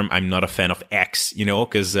long term, I'm not a fan of X,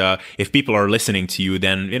 because if people are listening to you,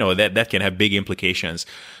 then, that can have big implications.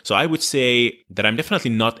 So I would say that I'm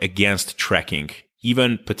definitely not against tracking,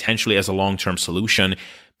 even potentially as a long-term solution.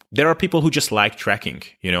 There are people who just like tracking,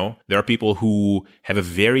 There are people who have a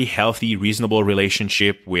very healthy, reasonable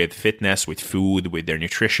relationship with fitness, with food, with their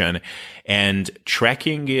nutrition. And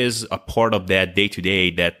tracking is a part of that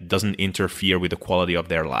day-to-day that doesn't interfere with the quality of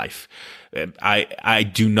their life. I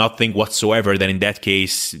do not think whatsoever that in that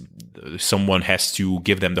case, someone has to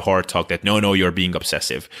give them the hard talk that, no, you're being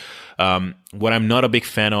obsessive. What I'm not a big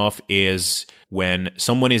fan of is when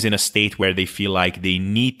someone is in a state where they feel like they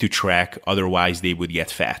need to track, otherwise they would get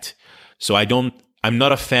fat. So I'm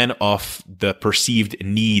not a fan of the perceived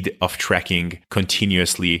need of tracking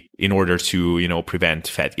continuously in order to, prevent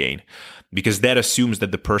fat gain, because that assumes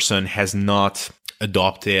that the person has not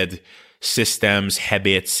adopted systems,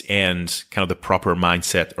 habits, and kind of the proper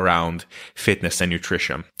mindset around fitness and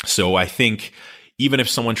nutrition. So I think even if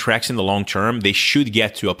someone tracks in the long term, they should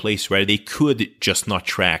get to a place where they could just not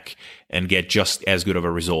track and get just as good of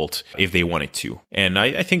a result if they wanted to. And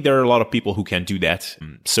I think there are a lot of people who can do that.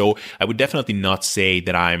 So I would definitely not say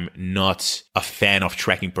that I'm not a fan of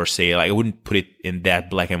tracking per se. Like, I wouldn't put it in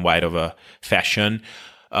that black and white of a fashion.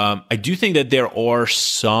 I do think that there are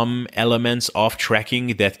some elements of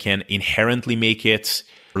tracking that can inherently make it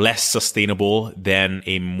less sustainable than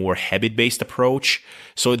a more habit-based approach.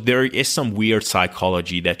 So there is some weird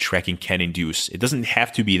psychology that tracking can induce. It doesn't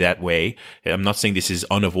have to be that way. I'm not saying this is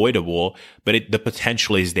unavoidable, but the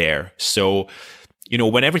potential is there. So,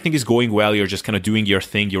 when everything is going well, you're just kind of doing your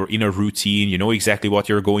thing, you're in a routine, you know exactly what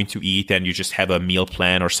you're going to eat, and you just have a meal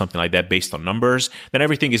plan or something like that based on numbers, then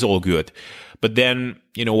everything is all good. But then,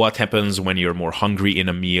 what happens when you're more hungry in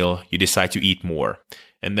a meal? You decide to eat more.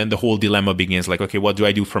 And then the whole dilemma begins, like, okay, what do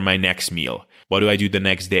I do for my next meal? What do I do the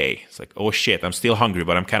next day? It's like, oh shit, I'm still hungry,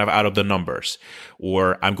 but I'm kind of out of the numbers.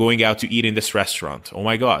 Or I'm going out to eat in this restaurant. Oh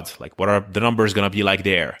my God, like, what are the numbers going to be like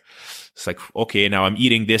there? It's like, okay, now I'm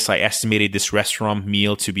eating this. I estimated this restaurant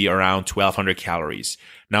meal to be around 1,200 calories.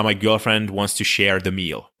 Now my girlfriend wants to share the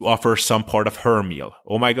meal, offer some part of her meal.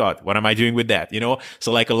 Oh my God, what am I doing with that?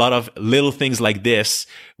 So like a lot of little things like this,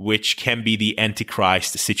 which can be the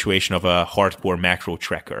antichrist situation of a hardcore macro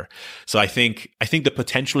tracker. So I think the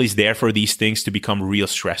potential is there for these things to become real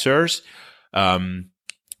stressors.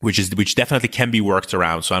 Which definitely can be worked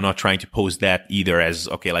around. So I'm not trying to pose that either as,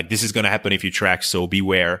 okay, like this is going to happen if you track, so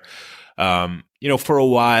beware. For a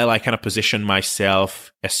while, I kind of positioned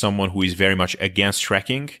myself as someone who is very much against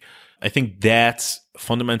tracking. I think that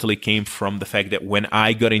fundamentally came from the fact that when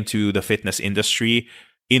I got into the fitness industry,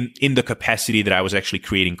 in the capacity that I was actually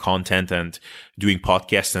creating content and doing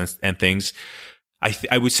podcasts and things,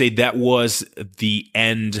 I would say that was the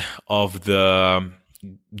end of the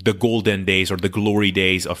golden days or the glory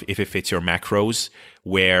days of If It Fits Your Macros,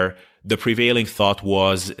 where the prevailing thought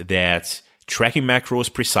was that tracking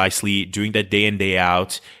macros precisely, doing that day in, day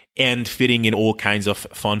out, and fitting in all kinds of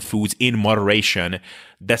fun foods in moderation,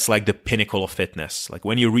 that's like the pinnacle of fitness. Like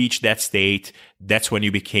when you reach that state, that's when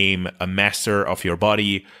you became a master of your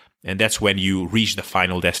body, and that's when you reach the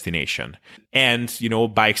final destination. And,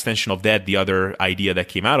 by extension of that, the other idea that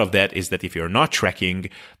came out of that is that if you're not tracking,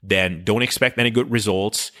 then don't expect any good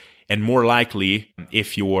results. And more likely,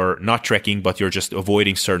 if you're not tracking, but you're just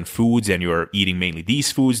avoiding certain foods and you're eating mainly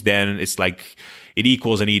these foods, then it's like it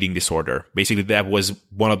equals an eating disorder. Basically, that was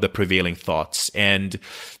one of the prevailing thoughts. And,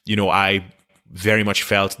 I very much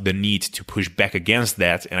felt the need to push back against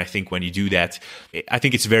that. And I think when you do that, I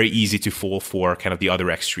think it's very easy to fall for kind of the other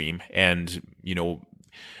extreme and,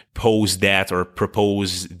 pose that or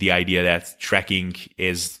propose the idea that tracking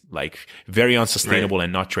is like very unsustainable, right,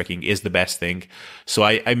 and not tracking is the best thing. So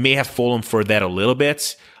I may have fallen for that a little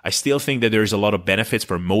bit. I still think that there's a lot of benefits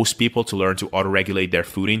for most people to learn to auto-regulate their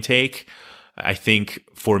food intake. I think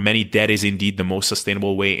for many, that is indeed the most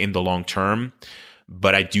sustainable way in the long term.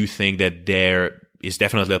 But I do think that there is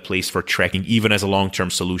definitely a place for tracking, even as a long-term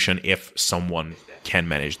solution, if someone can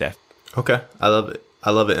manage that. Okay. I love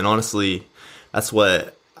it. And honestly, that's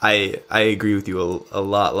what I agree with you a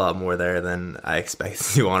lot more there than I expected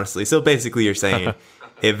to, honestly. So basically you're saying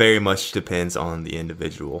it very much depends on the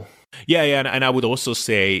individual. Yeah, and I would also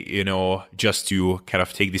say, just to kind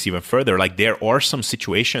of take this even further, like there are some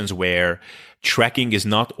situations where tracking is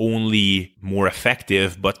not only more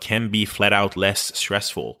effective, but can be flat out less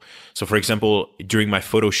stressful. So for example, during my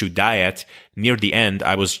photo shoot diet, near the end,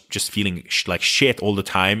 I was just feeling like shit all the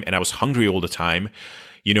time and I was hungry all the time.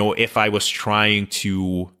 If I was trying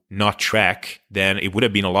to not track, then it would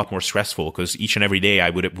have been a lot more stressful because each and every day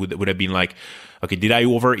I would have been like, okay, did I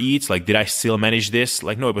overeat? Like, did I still manage this?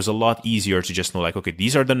 Like, no, it was a lot easier to just know like, okay,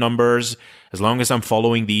 these are the numbers. As long as I'm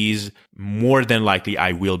following these, more than likely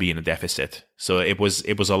I will be in a deficit. So it was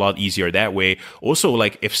a lot easier that way. Also,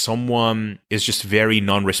 like if someone is just very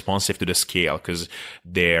non-responsive to the scale because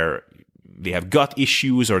they have gut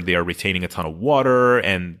issues or they are retaining a ton of water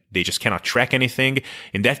and they just cannot track anything.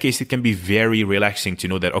 In that case, it can be very relaxing to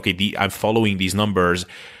know that, okay, I'm following these numbers.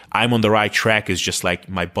 I'm on the right track. It's just like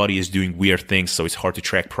my body is doing weird things, so it's hard to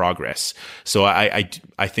track progress. So I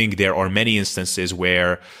think there are many instances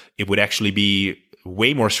where it would actually be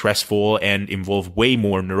way more stressful and involve way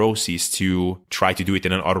more neuroses to try to do it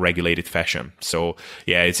in an auto-regulated fashion. So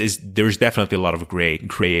yeah, there's definitely a lot of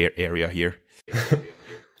gray area here.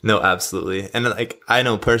 No, absolutely. And like, I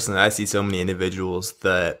know personally, I see so many individuals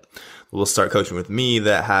that will start coaching with me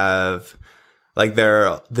that have like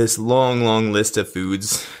this long list of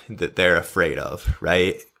foods that they're afraid of,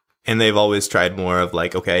 right? And they've always tried more of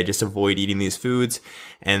like, okay, just avoid eating these foods.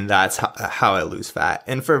 And that's how I lose fat.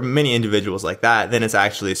 And for many individuals like that, then it's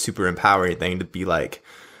actually a super empowering thing to be like,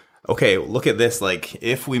 okay, look at this. Like,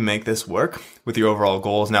 if we make this work with your overall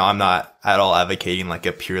goals, now I'm not at all advocating like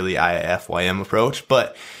a purely IFYM approach,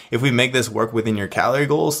 but if we make this work within your calorie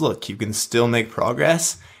goals, look, you can still make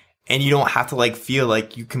progress and you don't have to like feel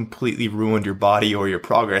like you completely ruined your body or your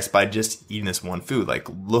progress by just eating this one food. Like,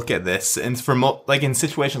 look at this. And for like in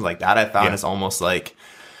situations like that, I found it's almost like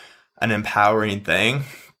an empowering thing.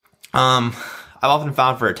 I've often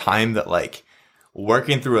found for a time that like,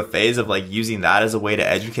 working through a phase of like using that as a way to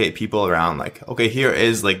educate people around like, okay, here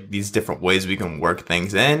is like these different ways we can work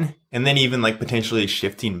things in. And then even like potentially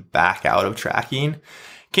shifting back out of tracking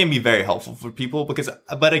can be very helpful for people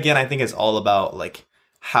but again, I think it's all about like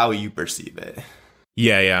how you perceive it.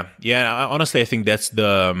 Yeah. Honestly, I think that's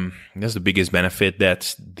the biggest benefit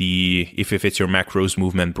that the If It Fits Your Macros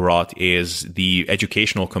movement brought is the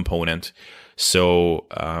educational component. So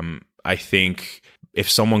I think if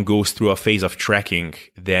someone goes through a phase of tracking,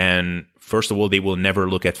 then first of all, they will never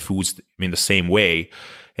look at foods in the same way,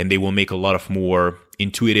 and they will make a lot of more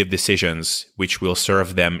intuitive decisions, which will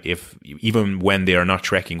serve them even when they are not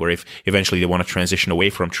tracking, or if eventually they want to transition away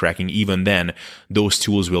from tracking, even then those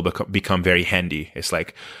tools will become very handy. It's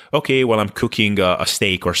like, okay, while I'm cooking a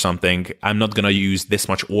steak or something, I'm not going to use this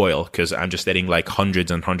much oil because I'm just adding like hundreds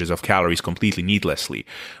and hundreds of calories completely needlessly.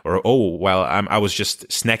 Or, while I was just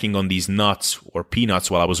snacking on these nuts or peanuts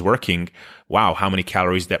while I was working, wow, how many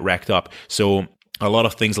calories that racked up. So a lot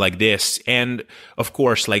of things like this. And of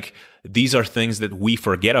course, like, these are things that we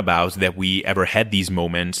forget about, that we ever had these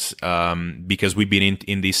moments, because we've been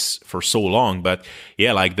in this for so long. But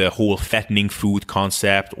yeah, like the whole fattening food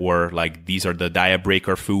concept, or like these are the diet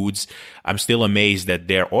breaker foods. I'm still amazed that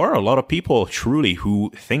there are a lot of people truly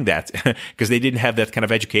who think that because they didn't have that kind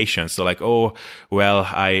of education. So like, oh, well,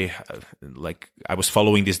 I was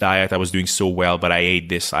following this diet. I was doing so well, but I ate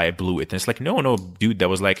this, I blew it. And it's like, no, dude, that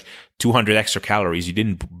was like 200 extra calories. You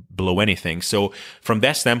didn't blow anything. So from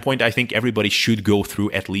that standpoint, I think everybody should go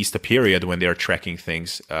through at least a period when they're tracking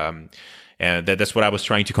things. And that's what I was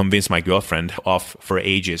trying to convince my girlfriend of for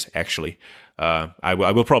ages, actually. I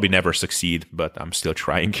will probably never succeed, but I'm still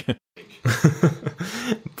trying.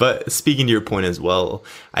 But speaking to your point as well,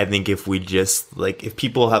 I think if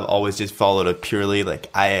people have always just followed a purely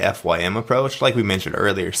like IFYM approach, like we mentioned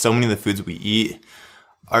earlier, so many of the foods we eat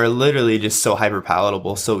are literally just so hyper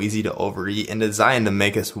palatable, so easy to overeat, and designed to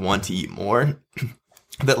make us want to eat more.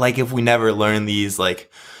 That like, if we never learn these, like,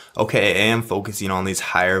 okay, I am focusing on these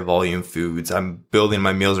higher volume foods, I'm building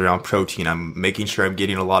my meals around protein, I'm making sure I'm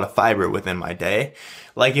getting a lot of fiber within my day.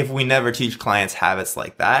 Like, if we never teach clients habits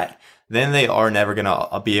like that, then they are never going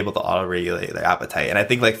to be able to auto-regulate their appetite. And I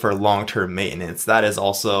think like for long-term maintenance, that is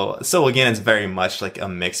also, so again, it's very much like a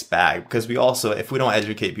mixed bag, because we also, if we don't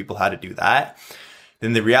educate people how to do that,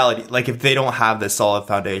 then the reality, like if they don't have this solid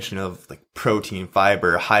foundation of like protein,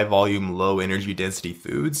 fiber, high volume, low energy density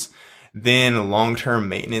foods, then long-term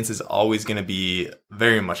maintenance is always going to be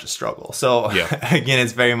very much a struggle. So again,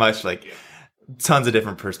 it's very much like tons of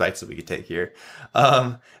different perspectives we could take here.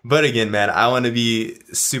 But again, man, I want to be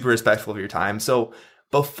super respectful of your time. So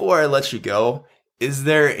before I let you go, is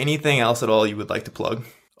there anything else at all you would like to plug?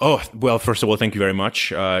 Oh, well, first of all, thank you very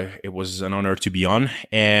much. It was an honor to be on.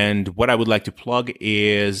 And what I would like to plug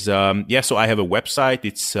is, so I have a website.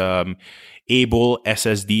 It's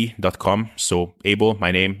ablessd.com. So Able,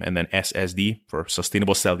 my name, and then SSD for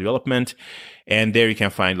Sustainable Self-Development. And there you can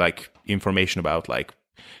find like information about like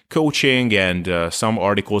coaching and some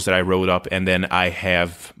articles that I wrote up. And then I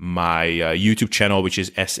have my YouTube channel, which is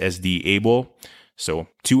SSD Able. So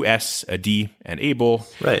 2S, a D, and Able.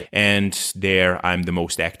 Right. And there I'm the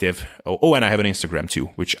most active. Oh, and I have an Instagram too,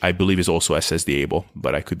 which I believe is also SSD Able,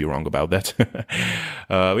 but I could be wrong about that.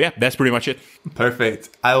 Yeah, that's pretty much it. Perfect.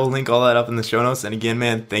 I will link all that up in the show notes. And again,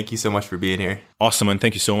 man, thank you so much for being here. Awesome, and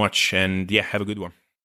thank you so much. And yeah, have a good one.